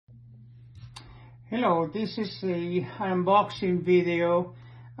Hello, this is the unboxing video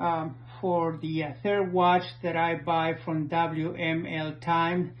for the third watch that I buy from WML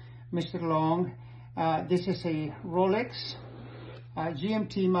Time, Mr.loong. This is a Rolex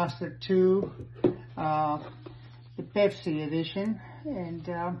GMT Master II, the Pepsi edition, and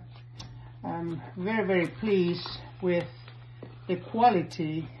I'm very pleased with the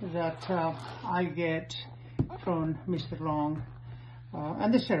quality that I get from Mr.loong.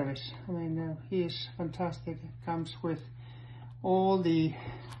 And the service, I mean, he is fantastic. It comes with all the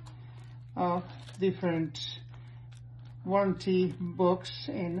different warranty books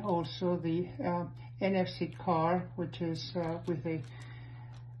and also the NFC card, which is with a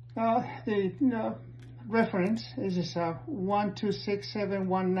the reference. This is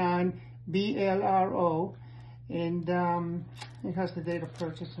 126719 BLRO, and it has the date of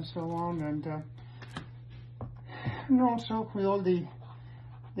purchase and so on, and also with all the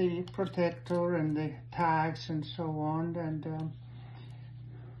protector and the tags and so on, and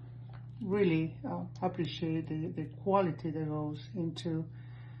really appreciate the quality that goes into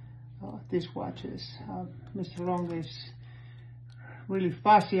these watches. Mr.loong is really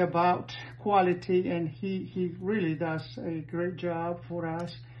fussy about quality, and he really does a great job for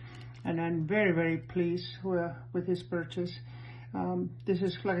us, and I'm very pleased with his purchase. This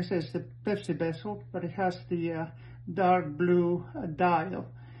is, like I said, it's the Pepsi bezel, but it has the dark blue dial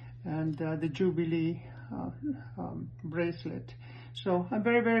and the Jubilee bracelet. So I'm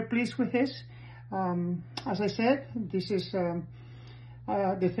very pleased with this. As I said, this is the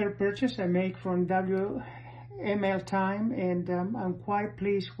third purchase I make from WML Time, and I'm quite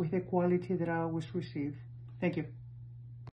pleased with the quality that I always receive. Thank you.